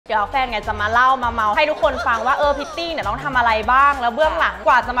เดี๋ยวแฟนไงจะมาเล่ามาเมาให้ทุกคนฟังว่าพิตตี้เนี่ยต้องทำอะไรบ้างแล้วเบื้องหลังก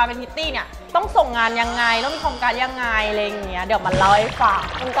ว่าจะมาเป็นพิตตี้เนี่ยต้องส่งงานยังไงต้องมีโครงการยังไงอะไรอย่างเงี้ยเดี๋ยวมันเล่าให้ฟัง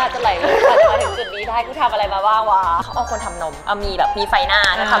มันการจะไหลเลยกว่าจะมาถึงจุดนี้ได้กูทำอะไรมาบ้างวะเขาเอาคนทำนมมีแบบมีไฟหน้า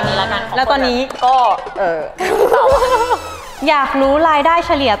ทำนี้แล้วกันแล้วตอนนี้ก็เปล่าอยากรู้รายได้เ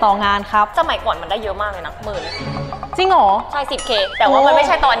ฉลี่ยต่องานครับสมัยก่อนมันได้เยอะมากเลยนะ10,000จริงเหรอใช่ 10K แต่ว่ามันไม่ใ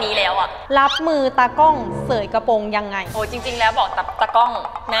ช่ตอนนี้แล้วอะรับมือตากล้องเสยกระโปรงยังไงโอ้จริงๆแล้วบอกตากล้อง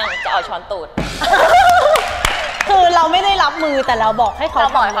นั่งจะเอาช้อนตูดคือเราไม่ได้รับมือแต่เราบอกให้เขา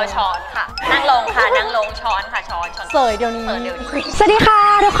ช้อนค่ะนั่งลงค่ะนั่งลงช้อนค่ะช้อนเสยเดี๋ยวนี้สวัสดีค่ะ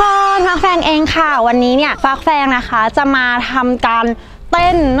ทุกคนฟักแฟงเองค่ะวันนี้เนี่ยฟักแฟงนะคะจะมาทำการเต้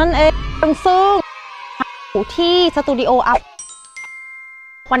นนั่นเองซึ่งที่สตูดิโออัพ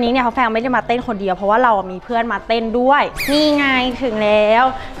วันนี้เนี่ยฟักแฟงไม่ได้มาเต้นคนเดียวเพราะว่าเรามีเพื่อนมาเต้นด้วยนี่ไงถึงแล้ว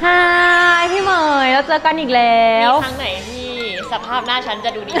ฮายพี่เหมยเราเจอกันอีกแล้วมีครั้งไหนที่สภาพหน้าฉันจะ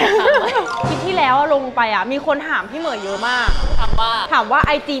ดูดีคลิปที่แล้วลงไปมีคนถามพี่เหมยเยอะมากถามว่า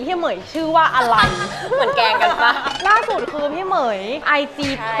IG พี่เหมยชื่อว่าอะไรเหมือนแกงกันปะล่าสุดคือพี่เหมย IG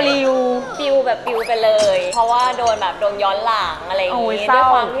ปลิวแบบปลิวไปเลยเพราะว่าโดนย้อนหลังอะไรอย่างงี้ด้วย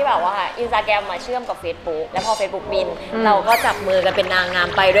ความที่แบบว่าInstagramมาเชื่อมกับ Facebook แล้วพอ Facebook บินเราก็จับมือกันเป็นนางงาม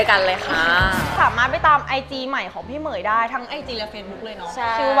ไปด้วยกันเลยค่ะสามารถไปตาม IG ใหม่ของพี่เหมยได้ทั้ง IG และ Facebook เลยเนาะ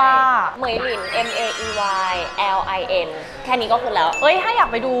ชื่อว่าเหมยหลิน MAEYLIN แค่นี้ก็คือแล้วถ้าอยาก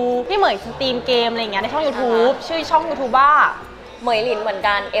ไปดูพี่เหมยสตรีมเกมอะไรเงี้ยในช่อง YouTube ชื่อช่อง YouTube ว่าเหมยหลินเหมือน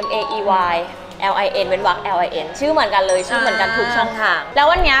กัน MAEYLIN เว้นวรรค LIN ชื่อเหมือนกันเลยชื่อเหมือนกันทุกช่องทางแล้ว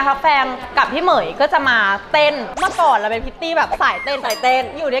วันนี้ครับแฟนกับพี่เหมยก็จะมาเต้นเมื่อก่อนเราเป็นพิตตี้แบบสายเต้น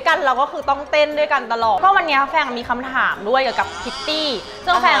อยู่ด้วยกันเราก็คือต้องเต้นด้วยกันตลอดเพราะวันนี้แฟนมีคำถามด้วยเกี่ยวกับพิตตี้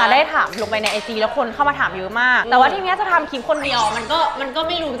ซึ่งแฟนได้ถามลงไปใน IG แล้วคนเข้ามาถามเยอะมากแต่ว่าทีนี้จะทำคลิปคนเดียวมันก็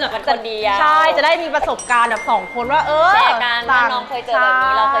ไม่รู้จักกันคนเดียวใช่จะได้มีประสบการณ์แบบ2คนว่าแชร์กันน้องเคยเจอแบบ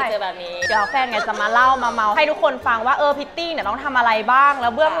นี้เราเคยเจอแบบนี้เดี๋ยวแฟนไงจะมาเล่ามาเมาให้ทุกคนฟังว่าพิตตี้เนี่ยต้องทำอะไรบ้างแล้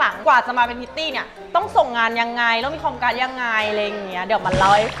วเบื้องหลังกว่าจะมาเป็นพิตตี้เนี่ยต้องส่งงานยังไงต้องมีโครงการยังไงอะไรอย่างเงี้ยเดี๋ยวมันเล่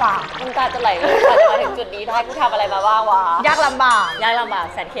าให้ฟังมันการจะไหลเลยกว่าจะมาถึงจุดนี้ได้กูทำอะไรมาบ้างวะยากลำบาก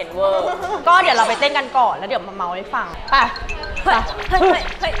แสนเข็ญเวอร์ก็เดี๋ยวเราไปเต้นกันก่อนแล้วเดี๋ยวมาเมาให้ฟังไ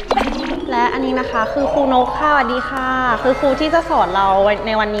ปและอันนี้นะคะคือครูนกค่ะสวัสดีค่ะคือครูที่จะสอนเราใ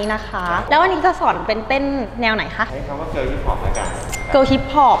นวันนี้นะคะแล้ววันนี้จะสอนเป็นเต้นแนวไหนคะใช้คำว่าเกิร์ลฮิปฮอปละกันเกิร์ลฮิป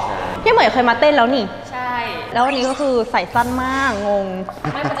ฮอปพี่เหมยเคยมาเต้นแล้วนี่ใช่แล้ววันนี้ก็คือใส่สั้นมากงง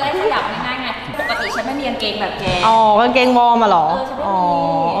ไม่มันจะได้ขยับง่ายๆไงปกติฉันไม่มีกางเกงแบบแกกางเกงวอร์มเหรอ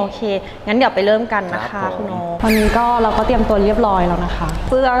โอเคงั้นเดี๋ยวไปเริ่มกันนะคะคุณโนวันนี้ก็เราก็เตรียมตัวเรียบร้อยแล้วนะคะเ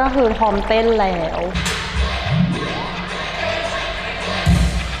สื้อก็คือพร้อมเต้นแล้ว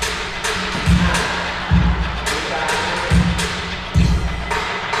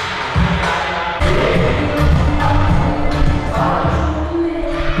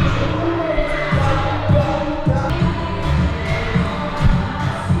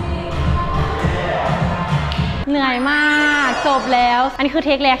เหนื่อยมากจบแล้วอันนี้คือเท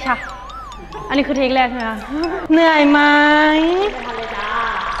คแรกค่ะอันนี้คือเทคแรกใช่ไหมเหนื่อยไหม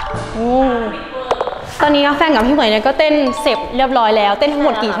โอ้ตอนนี้แฟนกับพี่เหมยเนี่ยก็เต้นเสร็จเรียบร้อยแล้วเต้นทั้งหม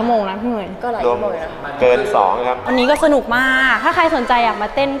ดกี่ชั่วโมงนะพี่เหมยก็หลายชั่วโมงนะเกิน2ครับวันนี้ก็สนุกมากถ้าใครสนใจอยากมา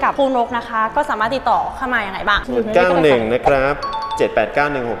เต้นกับครูนกนะคะก็สามารถติดต่อเข้ามาอย่างไรบ้าง091นะครับ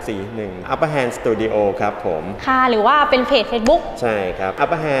7891641 Upperhand Studio ครับผมค่ะหรือว่าเป็นเพจ Facebook ใช่ครับ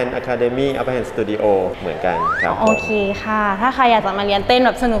Upperhand Academy Upperhand Studio เหมือนกันครับโอเคค่ะถ้าใครอยากจะมาเรียนเต้นแบ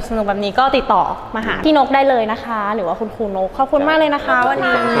บสนุกแบบนี้ก็ติดต่อมาหาพี่นกได้เลยนะคะหรือว่าคุณครูนกขอบคุณมากเลยนะคะวัน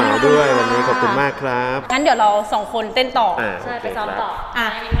นี้ด้วยวันนี้ขอบคุณมากครับงั้นเดี๋ยวเรา2คนเต้นต่อใช่ไปซ้อมต่อ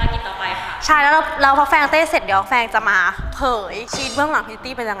มีภารกิจต่อไปค่ะใช่แล้วเราพอแฟงเต้นเสร็จเดี๋ยวแฟงจะมาเผยชีทเบื้องหลังพิต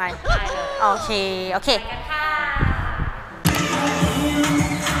ตี้เป็นยังไงได้เลยโอเคกันค่ะ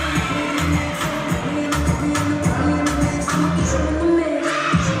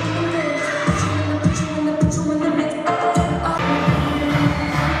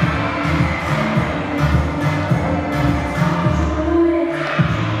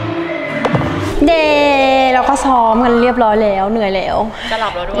เราก็ซ้อมกันเรียบร้อยแล้วเหนื่อยแล้วจะหลั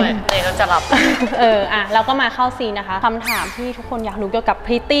บแล้วด้วยเราจะหลับเราก็มาเข้าซีนนะคะคำถามที่ทุกคนอยากรู้เกี่ยวกับ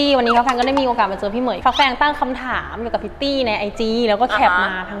พิตตี้วันนี้ฟักแฟงก็ได้มีโอกาสมาเจอพี่เหมยฟักแฟงตั้งคำถามเกี่ยวกับพิตตี้ใน IG แล้วก็แคปม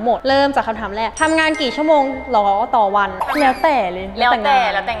าทั้งหมดเริ่มจากคำถามแรกทำงานกี่ชั่วโมงหรอต่อวันแล้วแต่เลยแล้วแ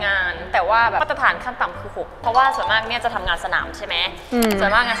ต่งานแต่ว่าแบบมาตรฐานขั้นต่ำคือ6เพราะว่าส่วนมากเนี่ยจะทำงานสนามใช่ไหมส่ว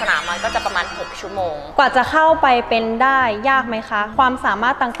นมากงานสนามมันก็จะประมาณ6ชั่วโมงกว่าจะเข้าไปเป็นได้ยากไหมคะความสามา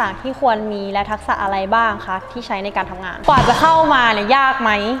รถต่างๆที่ควรมีและทักษะอะไรบ้างคะ นะคะที่ใช้ในการทำงานกว่าจะเข้ามาเนี่ยยากไห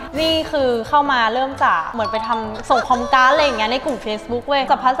มนี่คือเข้ามาเริ่มจากเหมือนไปทำส่งคอมการ์ดอะไรอย่างเงี้ยในกลุ่ม Facebook เว้ย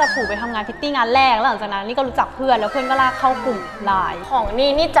สัพพัดสับผูไปทำงานพิตตี้งานแรกแล้วหลังจากนั้นนี่ก็รู้จักเพื่อนแล้วเพื่อนก็ลากเข้ากลุ่มไลน์ของ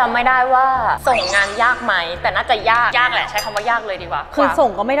นี่จำไม่ได้ว่าส่งงานยากไหมแต่น่าจะยากแหละใช้คำว่ายากเลยดีกว่าคือส่ง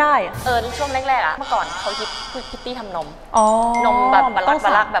ก็ไม่ได้ช่วงแรกๆอะเมื่อก่อนเขาฮิตพิตตี้ทำนมนมแบบบ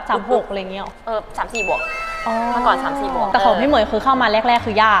ลักแบบ36อะไรเงี้ย3-4 บวกเมื่อก่อน3-4 บวกแต่ของพี่เหมยคือเข้ามาแรกๆ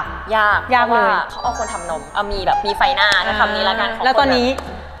คือยากเลยเขาเอาคนทำนมมีไฟหน้าใช้คำนี้แล้วกันแล้วตอนนี้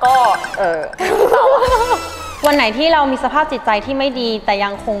ก็วันไหนที่เรามีสภาพจิตใจที่ไม่ดีแต่ยั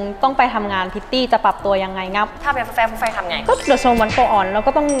งคงต้องไปทำงานพิตตี้จะปรับตัวยังไงงับถ้าเป็นแฟนทำไงก็เดี๋ยวชมวันโกอ่อนแล้ว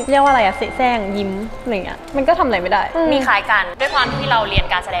ก็ต้องเรียกว่าอะไรอะเสแสร้งยิ้มอะไรเงี้ยมันก็ทำอะไรไม่ได้มีคล้ายกันด้วยความที่เราเรียน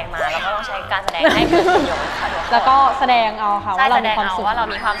การแสดงมาเราก็ต้องใช้การแสดงให้เกิดประโยชน์ค่ะแล้วก็แสดงเอาค่ะว่าเรามีความสุขว่าเรา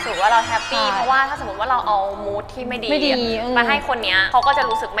มีความสุขว่าเราแฮปปี้เพราะว่าถ้าสมมติว่าเราเอามูดที่ไม่ดีมาให้คนเนี้ยเขาก็จะ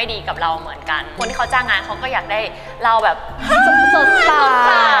รู้สึกไม่ดีกับเราเหมือนกันคนที่เขาจ้างงานเขาก็อยากได้เราแบบสดใส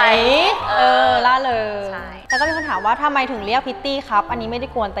ล่าเลยแล้วก็มีคนถามว่าทำไมถึงเรียกพิตตี้ครับอันนี้ไม่ได้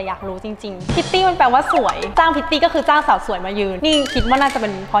กวนแต่อยากรู้จริงๆพิตตี้มันแปลว่าสวยจ้างพิตตี้ก็คือจ้างสาวสวยมายืนนี่คิดว่าน่าจะเป็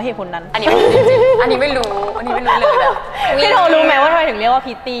นเพราะเหตุผลนั้นอันนี้ไม่รู้จริงๆอันนี้ไม่รู้เลยแบบพี่โทรู้ไหมว่าทำไมถึงเรียกว่า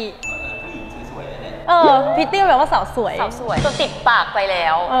พิตตี้พิตตี้แปลว่าสาวสวยจนติดปากไปแล้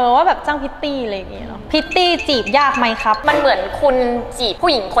วว่าแบบจ้างพิตตี้อะไรอย่างเงี้ยเนาะพิตตี้จีบยากไหมครับมันเหมือนคุณจีบ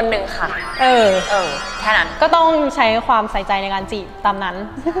ผู้หญิงคนหนึ่งค่ะแค่นั้นก็ต้องใช้ความใส่ใจในการจีบตามนั้น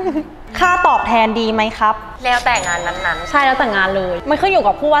ค่าตอบแทนดีไหมครับแล้วแต่งานนั้นๆใช่แล้วแต่งานเลยมันขึ้นอยู่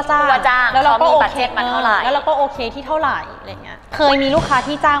กับผู้ว่าจ้างแล้วเราก็โอเคมันเท่าไหร่แล้วเราก็โอเคที่เท่าไหร่อะไรเงี้ยเคยมีลูกค้า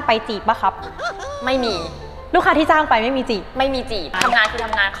ที่จ้างไปจีบปะครับไม่มีลูกค้าที่จ้างไปไม่มีจีบทำงานคือท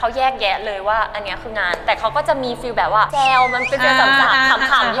ำงานเขาแยกแยะเลยว่าอันนี้คืองานแต่เขาก็จะมีฟีลแบบว่าแซวมันเป็นสำ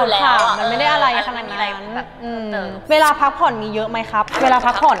ขำๆอยู่แล้วมันไม่ได้อะไรขนาดนั้นเวลาพักผ่อนมีเยอะไหมครับเวลา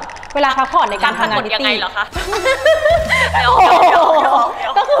พักผ่อนในการทำงานยังไงเหรอคะ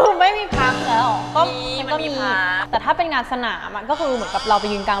ก็คือไม่มีพักแล้วก็มีแต่ถ้าเป็นงานสนามก็คือเหมือนกับเราไป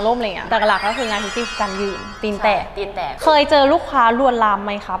ยืนกลางร่มอะไรอย่างเงี้ยแต่หลักก็คืองานที่การยืนตีนแตกเคยเจอลูกค้าลวนลามไห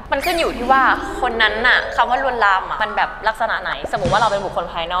มครับมันขึ้นอยู่ที่ว่าคนนั้นน่ะคำว่าลวนลามมันแบบลักษณะไหนสมมติว่าเราเป็นบุคคล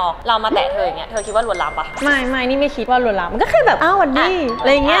ภายนอกเรามาแตะเธออย่างเงี้ยเธอคิดว่าลวนลามปะไม่นี่ไม่คิดว่าลวนลามมันก็แค่แบบวันดีอะไ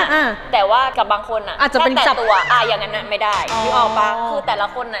รเงี้ยแต่ว่ากับบางคนอาจจะเป็นจับตัวอย่างนั้นไม่ได้นึกออกปะคือแต่ละ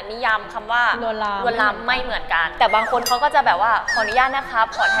คนน่ะนิยามคำว่าลวนลามไม่เหมือนกันแต่บางคนเขาก็จะแบบว่าขออนุญาตนะครับ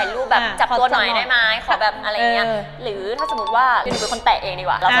ขอถ่ายรูปแบบจับตัวหน่อยได้ไหมขอแบบอะไรเงี้ยหรือถ้าสมมติว่าหนูเป็นคนแตะเองดี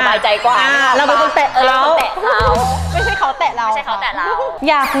กว่าเราสบายใจกว่าเราเป็นคนแตะเราไม่ใช่เขาแตะเรา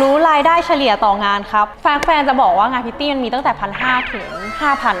อยากรู้รายได้เฉลี่ยต่องานครับแฟนจะบอกว่างานพิตตี้มันมีตั้งแต่1,500 ถึง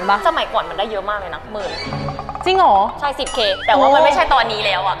 5,000 บาทสมัยก่อนมันได้เยอะมากเลยนะจริงเหรอใช่ 10K แต่ว่ามันไม่ใช่ตอนนี้แ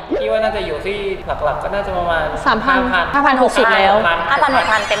ล้วอ่ะพี่ว่าน่าจะอยู่ที่หลักๆก็น่าจะประมาณ 5,060 แล้ว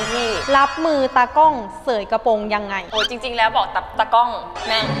 5,600 เต็มที่รับมือตากล้องเสยกระโปรงยังไงโอ้จริงๆแล้วบอกตากล้องแ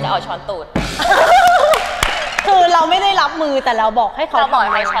ม่งจะเอาช้อนตูดคือเราไม่ได้รับมือแต่เราบอกให้เขาท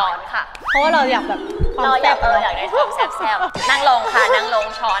ำให้ช้อนค่ะเพราะว่าเราอยากแบบเราอยากได้ความแซ่บๆนั่งลงค่ะนั่งลง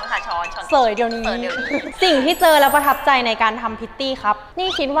ช้อนค่ะช้อนเสยเดี๋ยวนี้สิ่งที่เจอแล้วประทับใจในการทำพิตตี้ครับนี่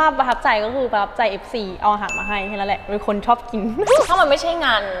คิดว่าประทับใจก็คือประทับใจ FC เอาอาหารมาให้แค่นั้นแหละเป็นคนชอบกินถ้ามันไม่ใช่ง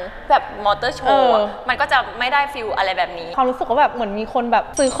านแบบมอเตอร์โชว์มันก็จะไม่ได้ฟิลอะไรแบบนี้เขารู้สึกว่าแบบเหมือนมีคนแบบ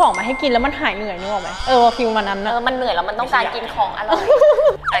ซื้อของมาให้กินแล้วมันหายเหนื่อยนึกออกไหมฟิลมันนั้นนะมันเหนื่อยแล้วมันต้องการกินของอร่อย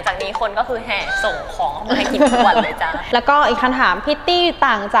หลังจากนี้คนก็คือแห่ส่งของมาให้กินทุกวันเลยจ้าแล้วก็อีกคำถามพิตตี้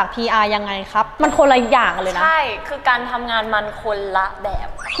ต่างจาก PR ยังไงครับมันคนละอย่างเลยนะใช่คือการทำงานมันคนละแบบ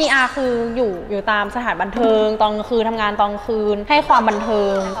PR คืออยู่ตามสถานบันเทิงตอนกลางคืนทำงานตอนกลางคืนให้ความบันเทิ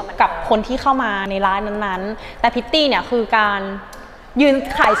งกับคนที่เข้ามาในร้านนั้นๆแต่พิตตี้เนี่ยคือการยืน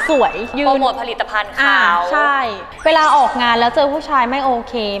ขายสวยโปรโมทผลิตภัณฑ์เขาใช่เวลาออกงานแล้วเจอผู้ชายไม่โอ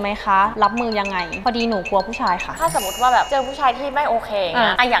เคไหมคะรับมือยังไงพอดีหนูกลัวผู้ชายค่ะถ้าสมมติว่าแบบเจอผู้ชายที่ไม่โอเค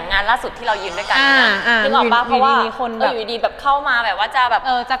อย่างงานล่าสุดที่เรายืนด้วยกันนึกออกปะเพราะว่าอยู่ดีแบบเข้ามาแบบว่าจะแบบ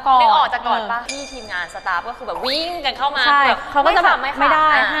จะกอดนึกออกจะกอดปะที่ทีมงานสตาฟก็คือแบบวิ่งกันเข้ามาแบบเขาก็จะแบบไม่ได้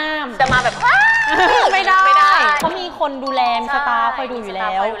ห้ามจะมาแบบไม่ได้เขามีคนดูแลมีสตาฟคอยดูอยู่แล้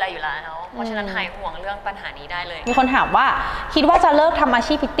วเพราะฉะนั้นหายห่วงเรื่องปัญหานี้ได้เลยมีคนถามว่าคิดว่าจะเลิกทำอา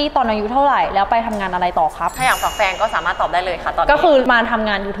ชีพพิตตี้ตอนอายุเท่าไหร่แล้วไปทำงานอะไรต่อครับถ้าอย่างแฟนก็สามารถตอบได้เลยค่ะตอนนี้ก็คือมาทำ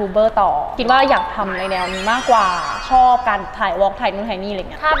งานยูทูบเบอร์ต่อคิดว่าอยากทำในแนวนี้มากกว่าชอบการถ่ายวอล์กถ่ายนู่นถ่ายนี่อะไรเ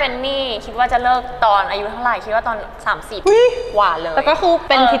งี้ยถ้าเป็นนี่คิดว่าจะเลิกตอนอายุเท่าไหร่คิดว่าตอน30กว่าเลยแต่ก็คือ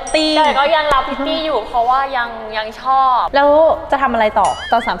เป็นพิตตี้แต่ก็ยังรับพิตตี้อยู่เพราะว่ายังชอบแล้วจะทำอะไรต่อ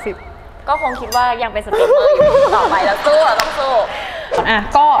ตอน30ก็คงคิดว่ายังเป็นสตรีมเมอร์อยู่ต่อไปแล้วต้องสู้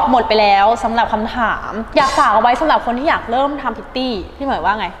ก็หมดไปแล้วสำหรับคำถามอยากฝากเอาไว้สำหรับคนที่อยากเริ่มทำพิตตี้พี่เหมย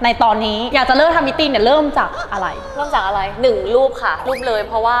ว่าไงในตอนนี้อยากจะเริ่มทำพิตตี้เนี่ยเริ่มจากอะไร1 รูปค่ะรูปเลย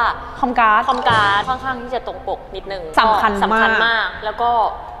เพราะว่าคอมการ์ดค่อนข้างที่จะตรงปกนิดนึงสำคัญมากแล้วก็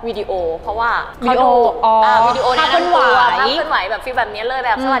วิดีโอเพราะว่า วิดีโอแนะนำตัวภาพเคลื่อนไหวแบบฟีลแบบนี้เลยแ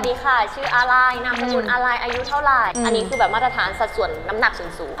บบสวัสดีค่ะชื่ออะไรนามสกุลอะไรอายุเท่าไหร่อันนี้คือแบบมาตรฐานสัดส่วนน้ำหนัก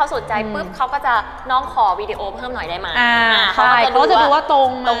สูงเขาสนใจปุ๊บเขาก็จะน้องขอวิดีโอเพิ่มหน่อยได้ไหมใช่เขาจะดูว่าตรง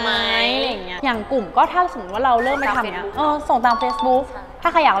ไหมอะไรอย่างเงี้ยอย่างกลุ่มก็ถ้าสมมติว่าเราเริ่มไปทำเนี้ยส่งตาม Facebook ถ้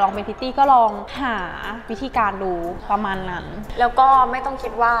าใครอยากลองเป็นพิตตี้ก็ลองหาวิธีการดูประมาณนั้นแล้วก็ไม่ต้องคิ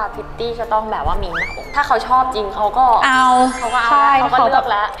ดว่าพิตตี้จะต้องแบบว่ามีหน้าอกถ้าเขาชอบจริงเขาก็ใช่เขาก็เลือก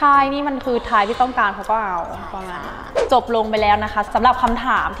แล้วใช่นี่มันคือทายที่ต้องการเขาก็เอาประมาณจบลงไปแล้วนะคะสำหรับคำถ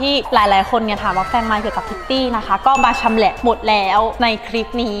ามที่หลายๆคนเนี่ยถามว่าแฟนมาเกี่ยวกับพิตตี้นะคะก็มาชำแหละหมดแล้วในคลิป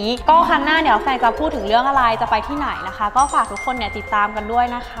นี้ก็ครั้งหน้าเดี๋ยวแฟนจะพูดถึงเรื่องอะไรจะไปที่ไหนนะคะก็ฝากทุกคนเนี่ยติดตามกันด้วย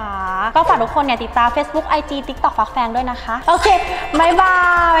นะคะก็ฝากทุกคนเนี่ยติดตาม Facebook IG TikTok ฟักแฟงด้วยนะคะโอเคบ๊ายบา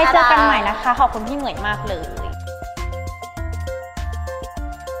ยไว้เจอกันใหม่นะคะขอบคุณพี่เหมยมากเลย